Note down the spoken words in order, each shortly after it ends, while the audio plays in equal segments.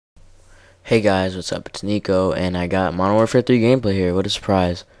Hey guys, what's up? It's Nico, and I got Modern Warfare 3 gameplay here. What a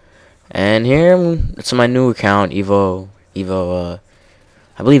surprise! And here, it's my new account, I believe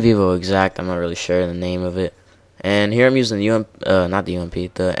Evo Exact. I'm not really sure the name of it. And here I'm using the not the UMP,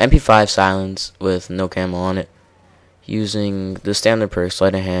 the MP5 silence with no camo on it, using the standard perks,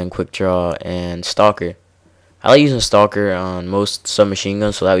 sleight of hand, quick draw, and stalker. I like using stalker on most submachine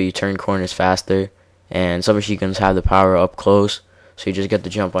guns, so that way you turn corners faster, and submachine guns have the power up close, so you just get the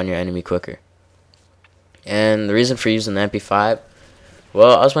jump on your enemy quicker. And the reason for using the MP5,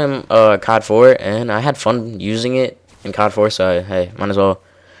 well, I was playing COD 4, and I had fun using it in COD 4, so hey, might as well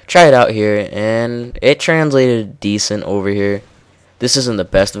try it out here. And it translated decent over here. This isn't the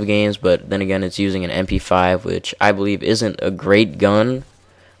best of games, but then again, it's using an MP5, which I believe isn't a great gun,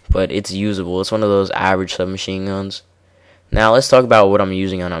 but it's usable. It's one of those average submachine guns. Now, let's talk about what I'm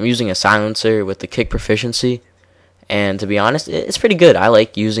using on. I'm using a silencer with the kick proficiency. And to be honest, it's pretty good. I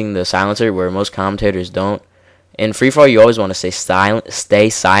like using the silencer where most commentators don't. In free fall, you always want to stay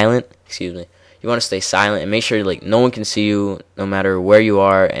silent. Excuse me. You want to stay silent and make sure like no one can see you, no matter where you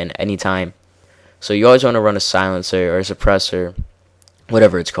are and any time. So you always want to run a silencer or a suppressor,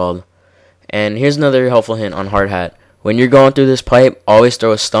 whatever it's called. And here's another helpful hint on Hardhat. When you're going through this pipe, always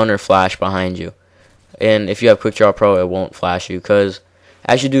throw a stun or flash behind you. And if you have Quick Draw Pro, it won't flash you, because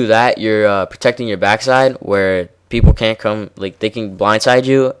as you do that, you're protecting your backside where people can't come, like they can blindside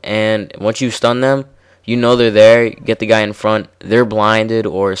you, and once you stun them, you know they're there. Get the guy in front, they're blinded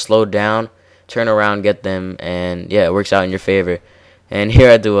or slowed down, turn around, get them, and yeah, it works out in your favor. And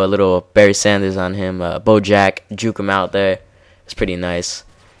here I do a little Barry Sanders on him, Bojack, juke him out there. It's pretty nice.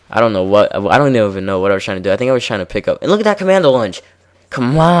 I don't even know what I was trying to do. I think I was trying to pick up, and look at that commando lunge.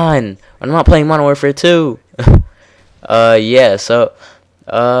 Come on, I'm not playing Modern Warfare 2. Yeah, so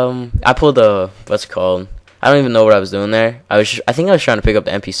I pulled what's it called? I don't even know what I was doing there. I think I was trying to pick up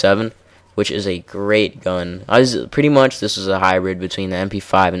the MP7, which is a great gun. This was a hybrid between the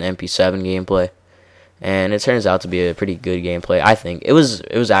MP5 and MP7 gameplay, and it turns out to be a pretty good gameplay. I think it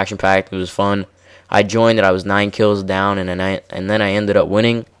was action packed. It was fun. I joined it. I was 9 kills down, and then I ended up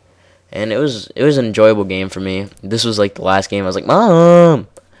winning, and it was an enjoyable game for me. This was like the last game. I was like, Mom,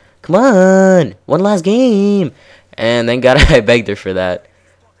 come on, one last game, and thank God I begged her for that.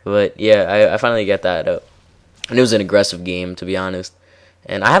 But yeah, I finally get that up. And it was an aggressive game, to be honest.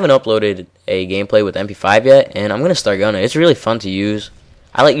 And I haven't uploaded a gameplay with MP5 yet, and I'm going to start gunning. It's really fun to use.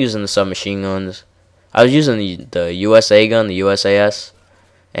 I like using the submachine guns. I was using the USA gun, the USAS,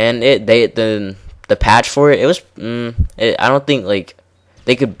 and the patch for it, I don't think, like,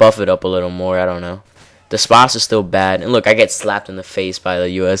 they could buff it up a little more. I don't know. The spots is still bad. And look, I get slapped in the face by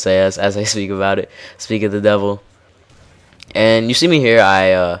the USAS as I speak about it. Speak of the devil. And you see me here,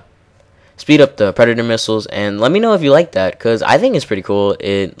 I speed up the Predator missiles, and let me know if you like that, because I think it's pretty cool.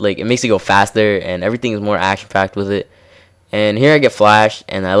 It makes it go faster, and everything is more action packed with it. And here I get flashed,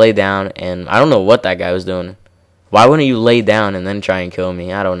 and I lay down, and I don't know what that guy was doing. Why wouldn't you lay down and then try and kill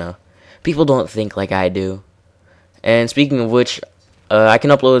me? I don't know. People don't think like I do. And speaking of which, I can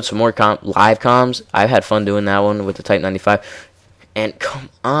upload some more live comms. I've had fun doing that one with the Type 95. And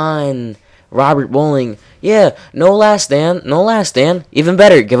come on, Robert Bowling. Yeah, no last stand. No last stand. Even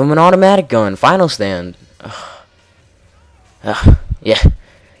better, give him an automatic gun. Final stand. Yeah.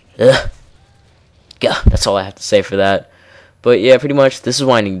 Yeah, that's all I have to say for that. But yeah, pretty much, this is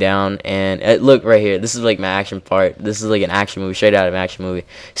winding down. And look right here. This is like my action part. This is like an action movie, straight out of an action movie.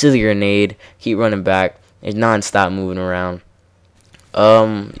 See the grenade. Keep running back. It's non-stop moving around.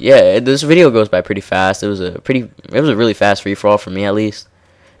 Yeah, this video goes by pretty fast. It was a really fast free-for-all for me, at least.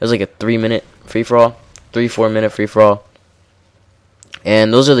 It was like a 3-minute free-for-all. 3-4 minute free-for-all.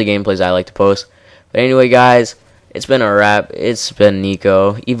 And those are the gameplays I like to post. But anyway, guys, it's been a wrap. It's been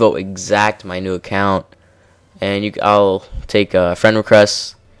Nico. Evo Exact, my new account. And I'll take friend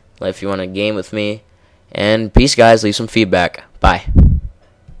requests if you want to game with me. And peace, guys. Leave some feedback. Bye.